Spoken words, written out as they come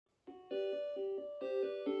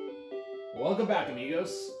Welcome back,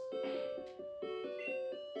 amigos,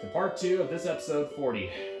 to part 2 of this episode 40.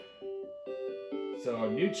 So our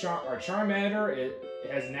Charmander, it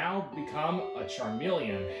has now become a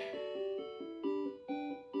Charmeleon.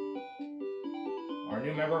 Our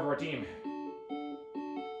new member of our team.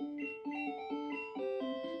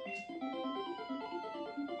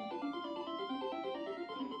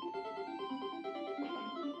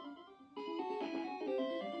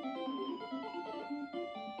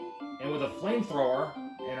 And with a flamethrower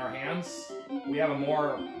in our hands, we have a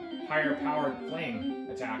more higher powered flame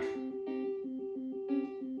attack.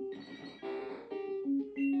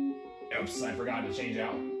 Oops, I forgot to change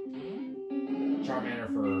out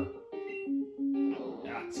Charmander for...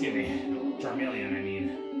 excuse me, Charmeleon, I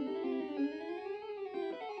mean.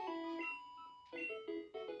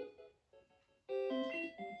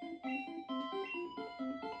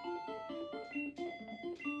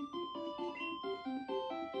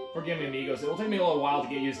 Forgive me, amigos. It will take me a little while to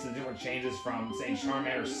get used to the different changes from saying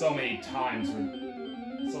Charmander so many times for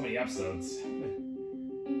so many episodes.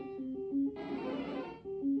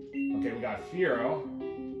 Okay, we got Firo.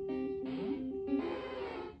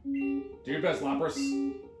 Do your best, Lapras.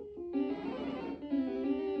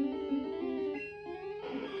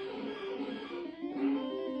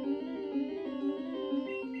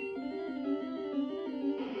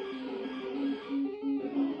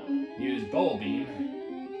 Use Bubble Beam.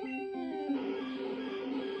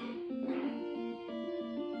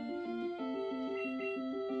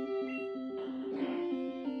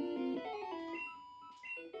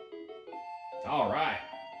 All right.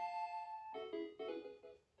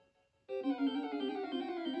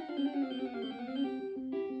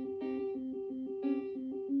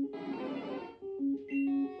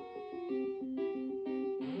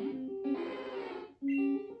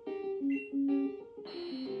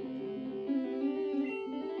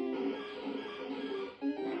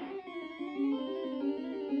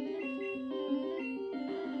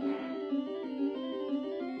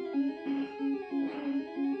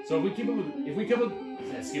 So if we keep up with,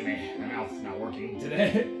 excuse me, my mouth's not working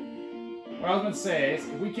today. What I was going to say is,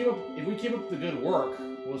 if we keep up the good work,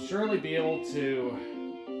 we'll surely be able to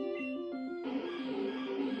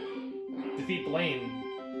defeat Blaine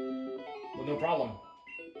with no problem.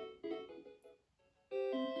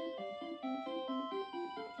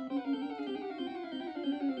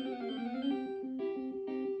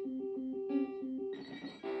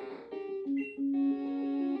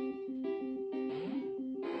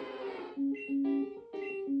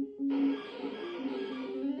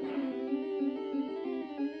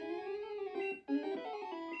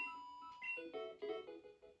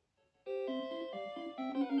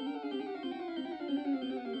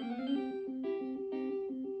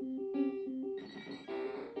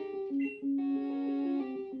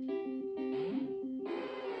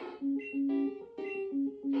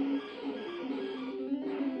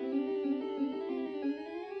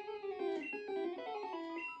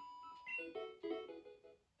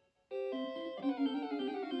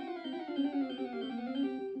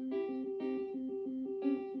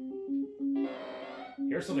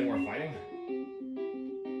 Here's something worth fighting.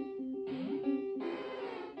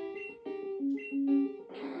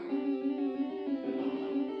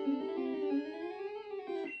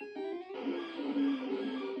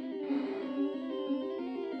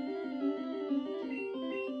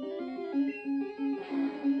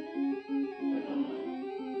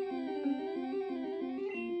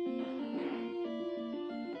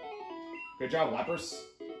 Good job, Lapras.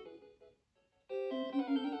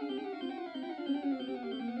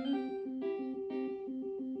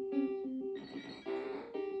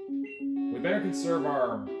 We better conserve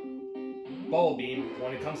our Bubble Beam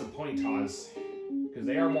when it comes to Ponytas, because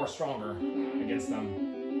they are more stronger against them.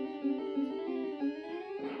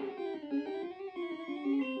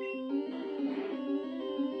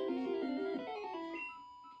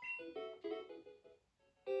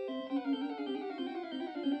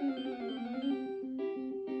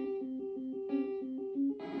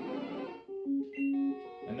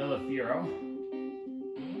 Another Firo.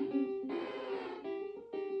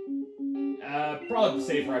 Probably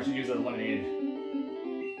safer, I should use a Lemonade.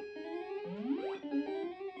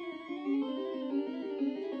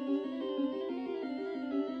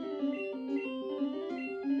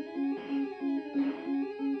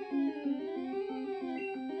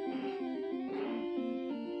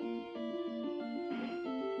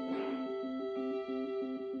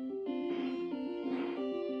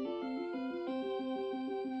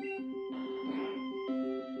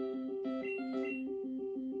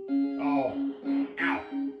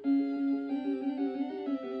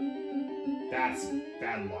 That's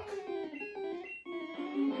bad luck.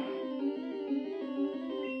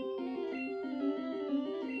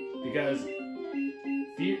 because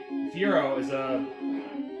Fiero is a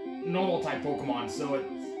normal type Pokemon, so it's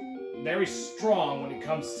very strong when it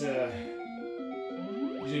comes to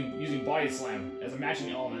using Body Slam as a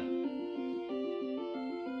matching element.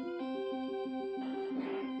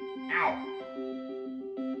 Ow!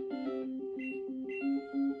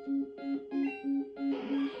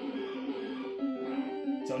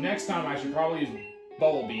 So next time I should probably use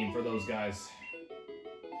Bubble Beam for those guys.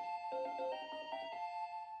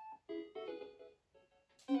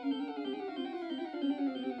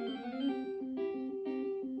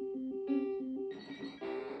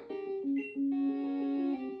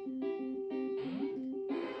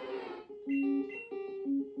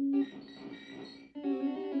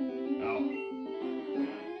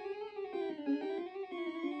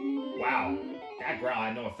 Wow, that growl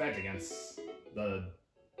had no effect against from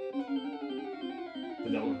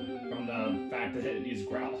the fact that it used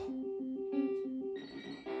growl.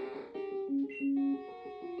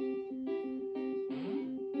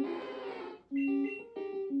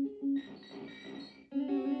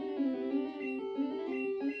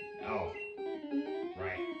 Oh,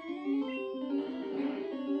 right.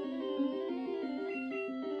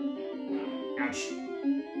 Ouch.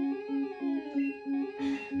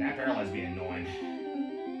 That paralyzed being annoying.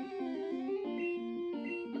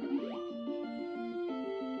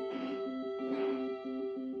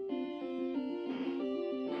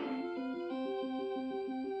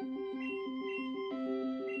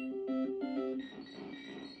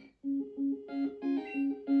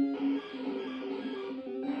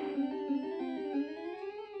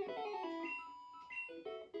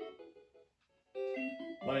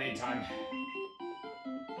 Lemonade time.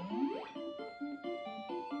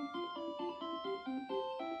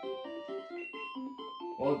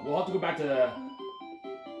 Well, we'll have to go back to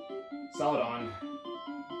Celadon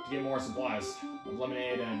to get more supplies of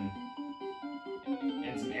lemonade and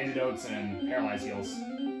some antidotes and paralyzed heals.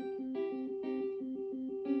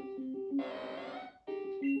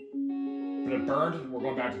 But if burned, we're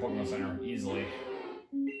going back to Pokemon Center easily.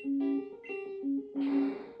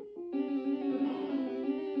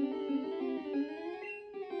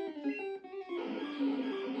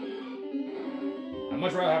 I'd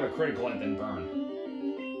much rather have a critical hit than burn.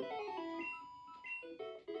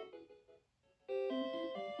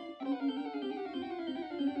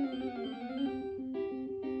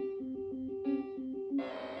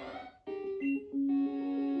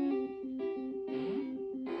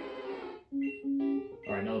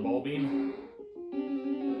 Alright, another Bubble Beam.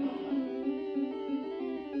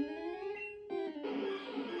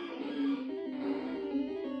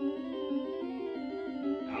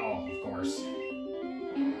 Oh, of course.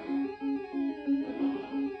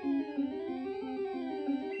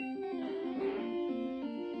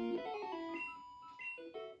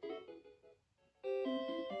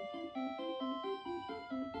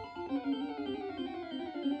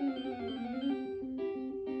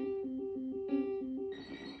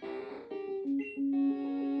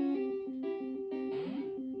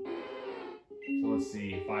 So let's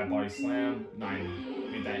see, 5 Body Slam,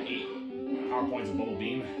 9, made that 8 power points of Bubble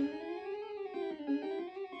Beam.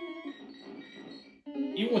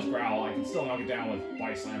 Even with Growl, I can still knock it down with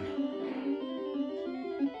Body Slam.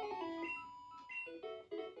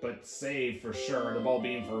 But save for sure the Bubble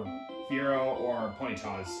Beam for Fiero or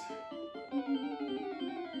Ponyta's.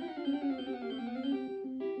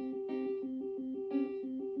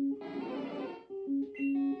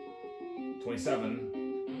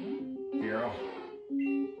 Fiero.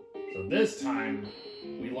 So this time,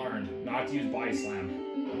 we learned not to use Body Slam,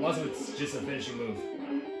 unless it's just a finishing move.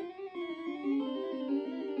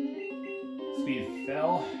 Speed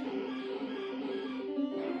fell.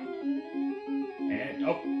 And,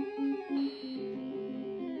 oh.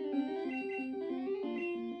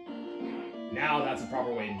 Now that's the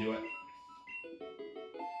proper way to do it.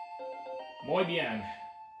 Muy bien.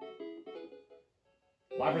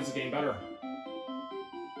 Lapras is getting better.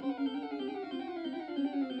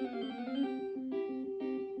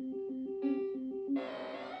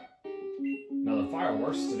 Another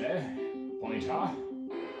fireworks today. Ponyta.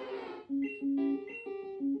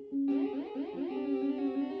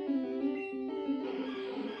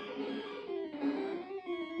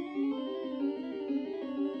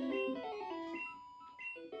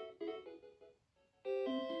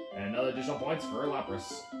 And another additional points for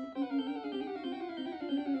Lapras.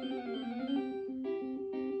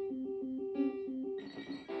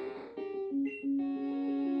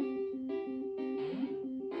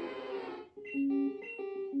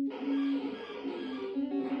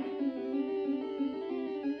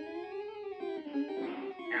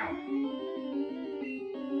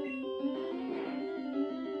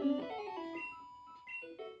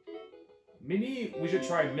 maybe we should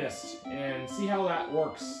try Mist and see how that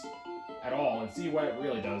works at all and see what it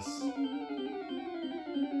really does.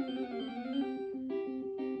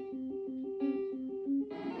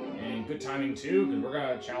 And good timing too, because we're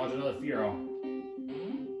gonna challenge another Firo.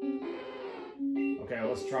 Okay,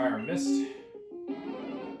 let's try our Mist.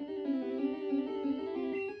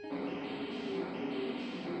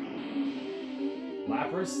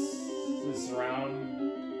 Lapras is surrounded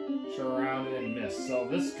in Mist, so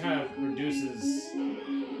this kind of reduces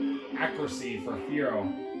accuracy for Firo.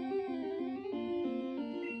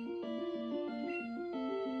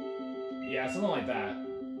 Yeah, something like that.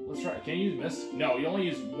 Let's try. Can you use Mist? No, you only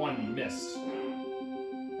use one Mist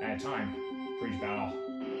at a time for each battle.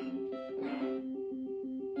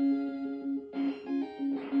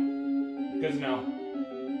 Good to know.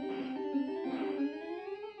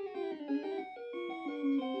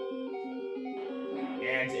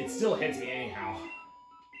 And it still hits me anyhow.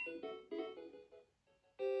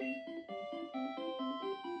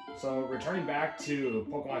 So, returning back to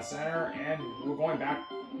Pokemon Center, and we're going back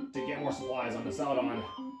to get more supplies on the Celadon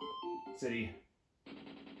City.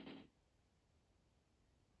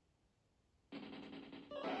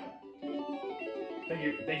 Thank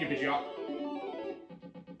you, Pidgeot.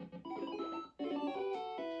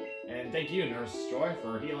 And thank you, Nurse Joy,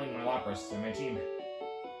 for healing my Lapras and my team.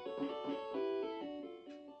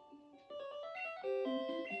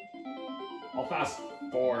 I'll fast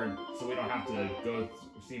forward so we don't have to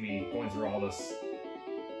see me going through all this.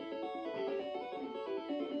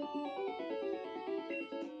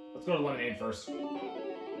 Let's go to Lemonade first.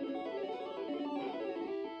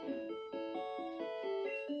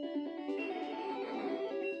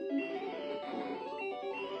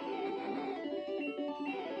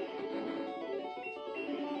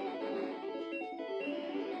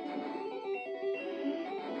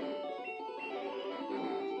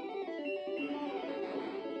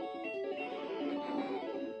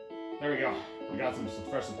 There we go. We got some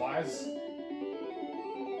fresh supplies.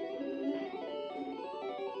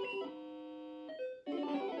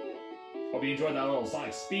 Hope you enjoyed that little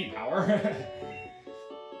Sonic Speed power.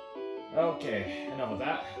 Okay, enough of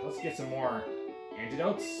that. Let's get some more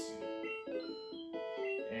antidotes.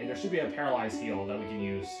 And there should be a paralyzed heal that we can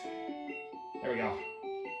use. There we go.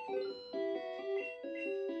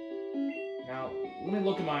 Now, let me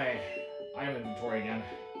look at my item inventory again.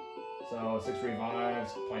 So, 6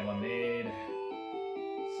 revives, plenty lemonade,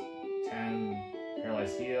 10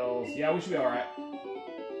 paralyzed heals. Yeah, we should be alright.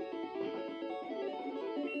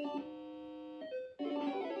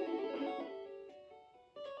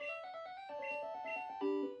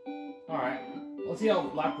 Alright, let's see how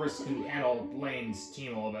Lapras can handle Blaine's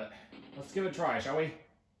team a little bit. Let's give it a try, shall we?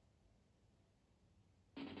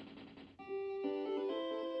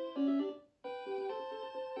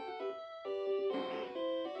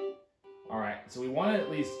 So we want to at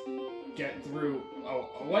least get through... Oh,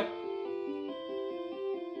 what?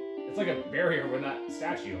 It's like a barrier with that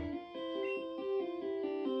statue.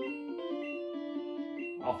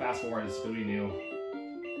 I'll fast forward as Scooby knew.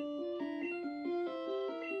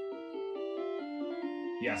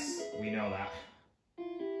 Yes, we know that.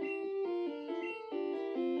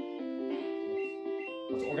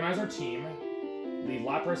 Let's organize our team. Leave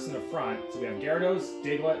Lapras in the front. So we have Gyarados,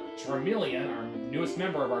 Diglett, Charmeleon, our newest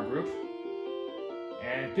member of our group,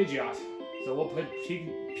 and Pidgeot. So we'll put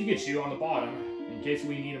Pikachu on the bottom in case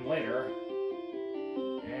we need him later.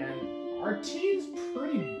 And our team's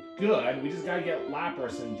pretty good. We just gotta get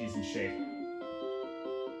Lapras in decent shape.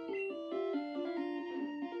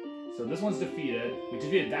 So this one's defeated. We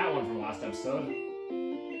defeated that one from last episode.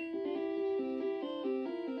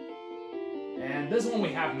 And this one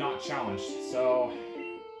we have not challenged. So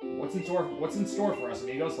what's in store for us,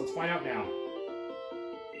 amigos? Let's find out now.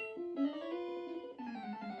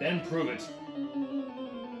 Then prove it.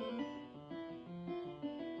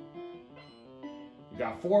 We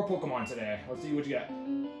got 4 Pokemon today. Let's see what you get.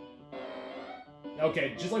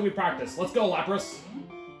 Okay, just like we practiced. Let's go, Lapras.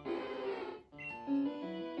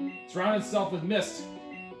 Surround itself with mist.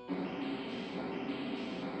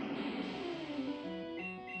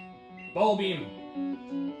 Bubble Beam.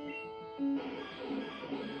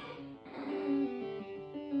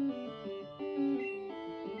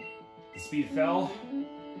 The speed fell.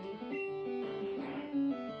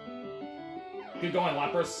 Good going,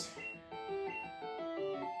 Lapras.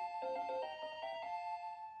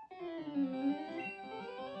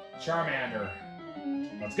 Charmander.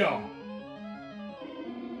 Let's go.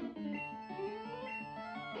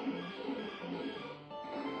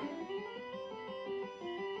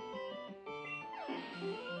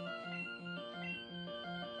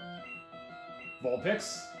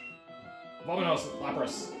 Vulpix. Vamonos,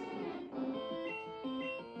 Lapras.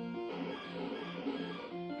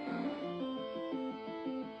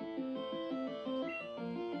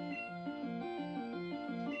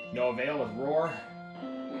 No avail with Roar.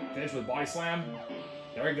 Finish with Body Slam.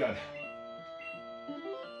 Very good.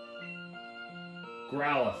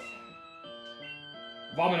 Growlithe.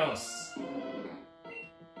 Vamonos.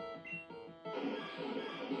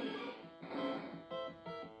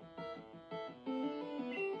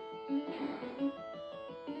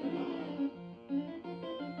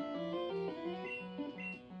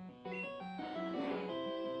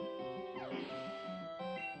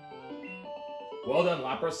 Well done,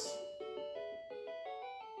 Lapras.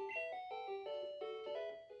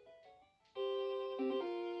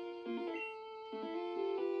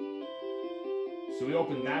 So we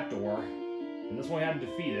opened that door, and this one we hadn't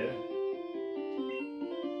defeated.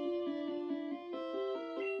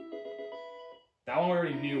 That one we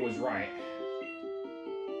already knew was right.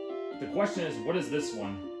 The question is, what is this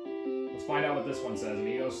one? Let's find out what this one says,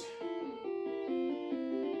 amigos.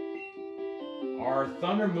 Are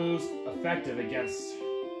Thunder moves effective against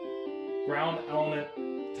ground element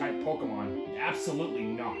type Pokemon? Absolutely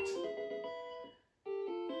not.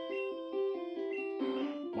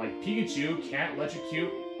 Like, Pikachu can't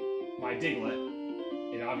electrocute my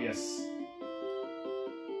Diglett in obvious.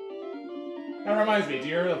 That reminds me, do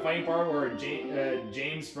you remember the fighting part where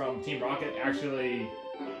James from Team Rocket actually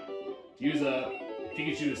used a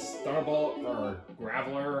Pikachu's Thunderbolt for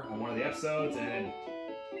Graveler on one of the episodes, and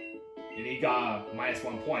he got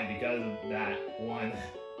 -1 point because of that one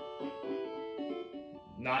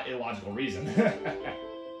not illogical reason.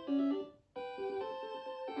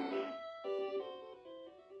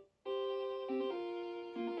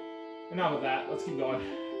 Enough with that, let's keep going.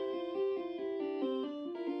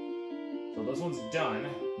 So this one's done.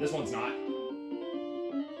 This one's not.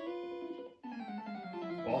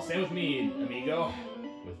 Well, stay with me, amigo.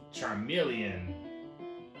 With Charmeleon.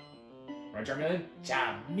 Right, Charmeleon?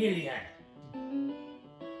 Charmeleon!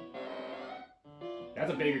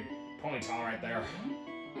 That's a big Ponytail right there.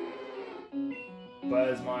 But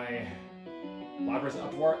is my Lapras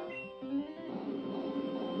up for it?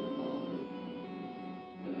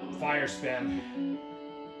 Fire Spin.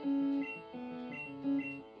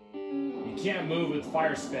 You can't move with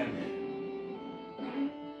Fire Spin.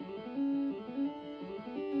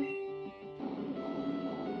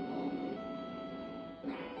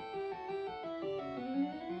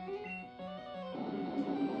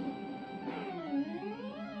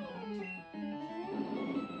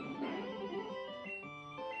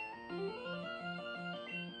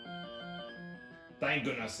 Thank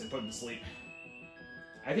goodness it put him to sleep.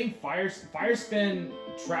 I think Fire Spin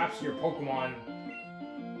traps your Pokemon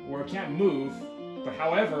where it can't move, but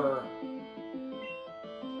however,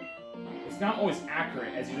 it's not always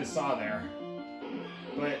accurate, as you just saw there.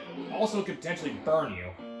 But also could potentially burn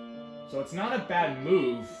you. So it's not a bad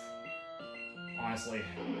move, honestly.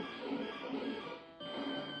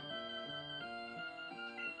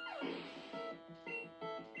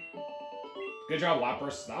 Good job,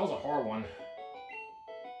 Lapras. That was a hard one.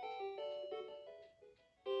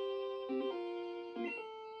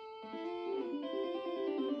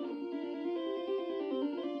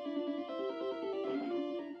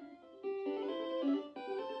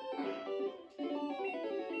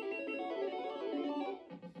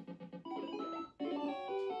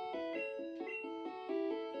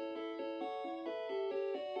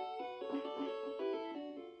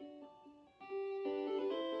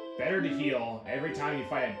 Better to heal every time you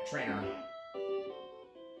fight a trainer.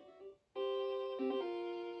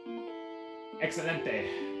 Excelente.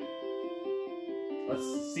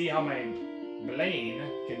 Let's see how my Blaine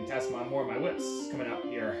can test more of my whips coming up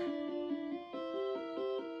here.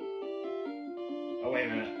 Oh, wait a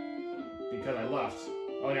minute. Because I left.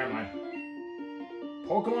 Oh, never mind.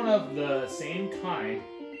 Pokemon of the same kind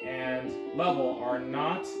and level are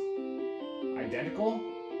not identical.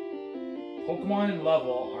 Pokemon and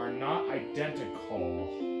level are not identical.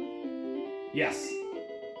 Yes.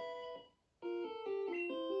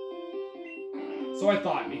 So I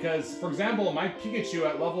thought, because, for example, my Pikachu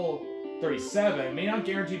at level 37 may not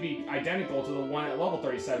guarantee be identical to the one at level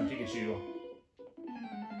 37 Pikachu.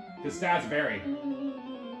 The stats vary.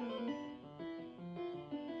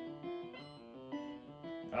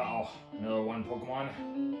 Uh-oh, another one Pokemon.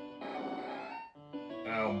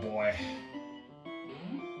 Oh boy.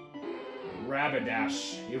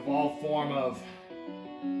 Rapidash, evolved form of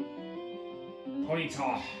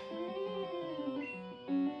Ponyta.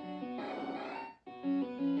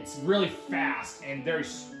 It's really fast and very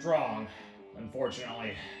strong,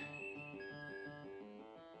 unfortunately.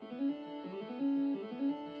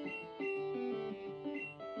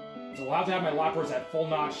 So we'll have to have my Lapras at full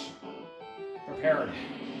notch prepared.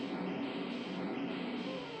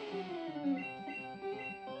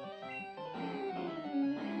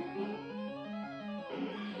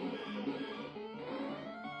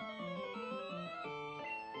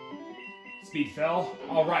 Speed fell.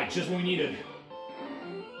 Alright, just what we needed.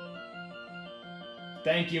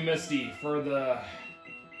 Thank you, Misty, for the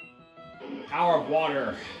power of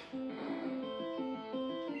water.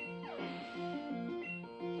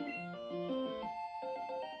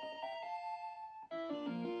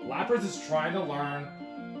 Lapras is trying to learn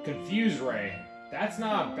Confuse Ray. That's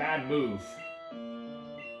not a bad move.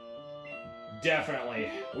 Definitely.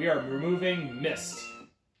 We are removing Mist.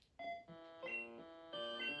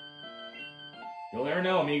 You'll never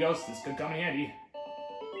know, amigos. This could come in handy.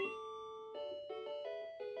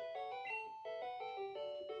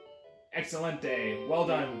 Excelente. Well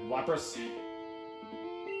done, Lapras.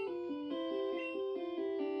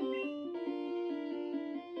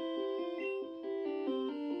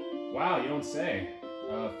 Wow, you don't say.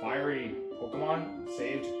 Fiery Pokemon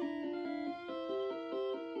saved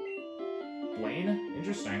Blaine?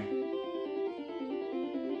 Interesting.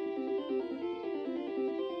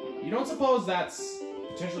 You don't suppose that's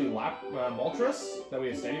potentially Moltres that we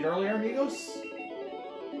had studied earlier, amigos?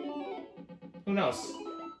 Who knows?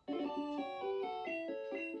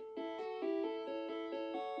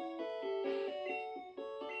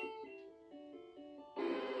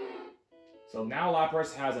 So now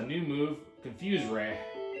Lapras has a new move, Confuse Ray.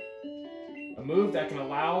 A move that can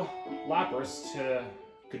allow Lapras to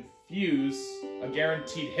confuse a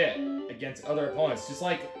guaranteed hit against other opponents, just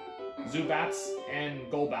like Zubats and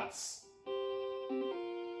Golbats.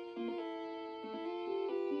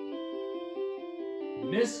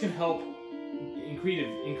 Mist can help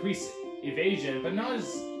increase evasion, but not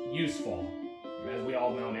as useful, as we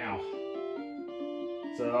all know now.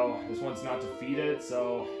 So, this one's not defeated,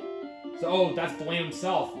 so oh, that's Blaine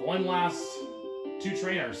himself. One last 2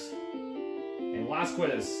 trainers. And last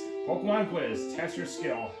quiz. Pokemon Quiz. Test your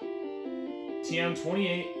skill.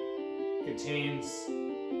 TM28 contains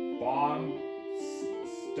Bomb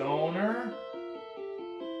Stoner?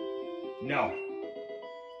 No.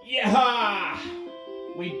 Yeah!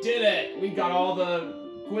 We did it! We got all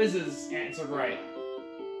the quizzes answered right.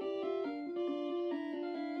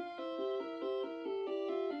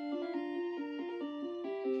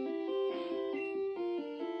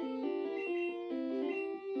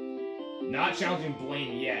 Not challenging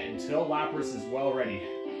Blaine yet until Lapras is well ready.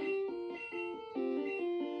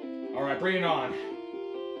 Alright, bring it on.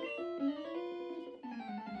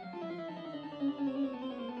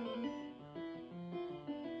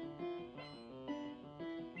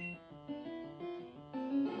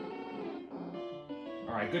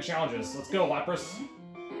 Alright, good challenges. Let's go, Lapras.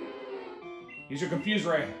 Use your Confuse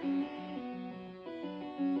Ray.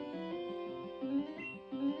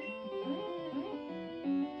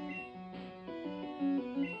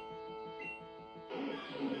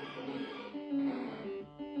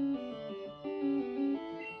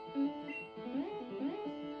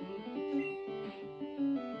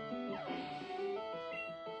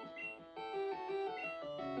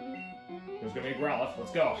 There's gonna be a Growlithe.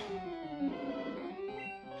 Let's go.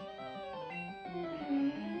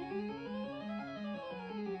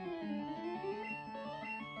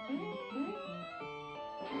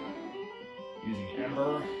 Using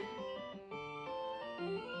Ember.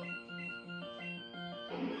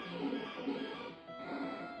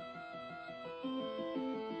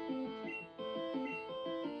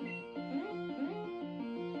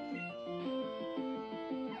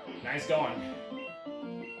 Nice going.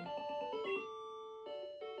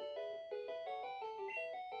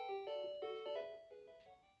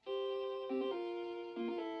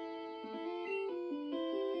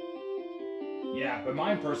 Yeah, but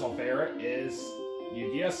my personal favorite is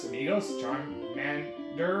Yu-Gi-Oh! Amigos,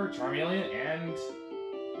 Charmander, Charmeleon, and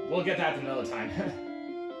we'll get that another time.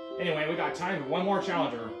 Anyway, we got time for one more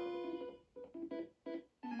challenger.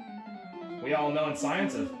 We all know in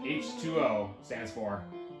science of H2O stands for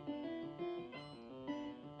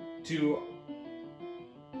two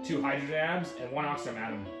hydrogen atoms and 1 oxygen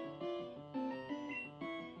atom.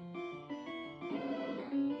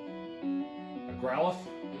 A Growlithe.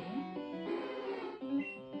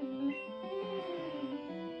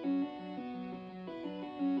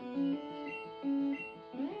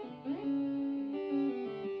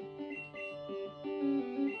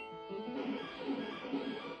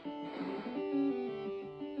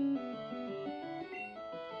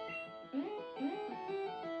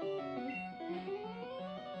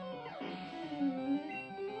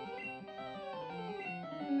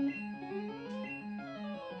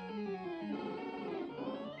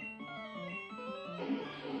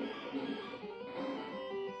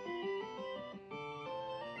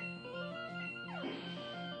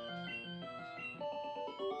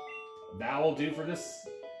 that will do for this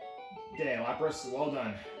day. Lapras, well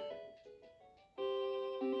done.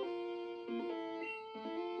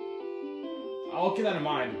 I'll keep that in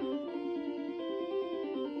mind.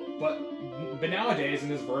 But nowadays, in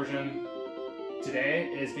this version today,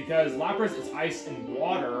 is because Lapras is ice and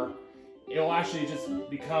water, it will actually just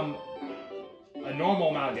become a normal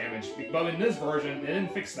amount of damage. But in this version, they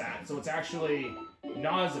didn't fix that, so it's actually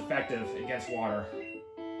not as effective against water.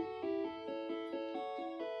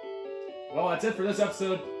 Well, that's it for this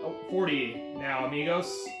episode 40 now,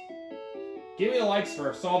 amigos. Give me the likes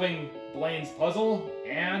for solving Blaine's puzzle,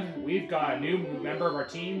 and we've got a new member of our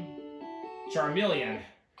team, Charmeleon.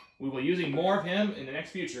 We will be using more of him in the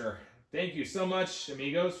next future. Thank you so much,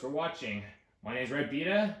 amigos, for watching. My name is Red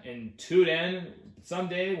Beta, and tune in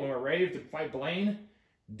someday when we're ready to fight Blaine.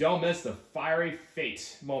 Don't miss the fiery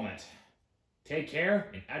fate moment. Take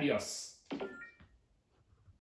care, and adios.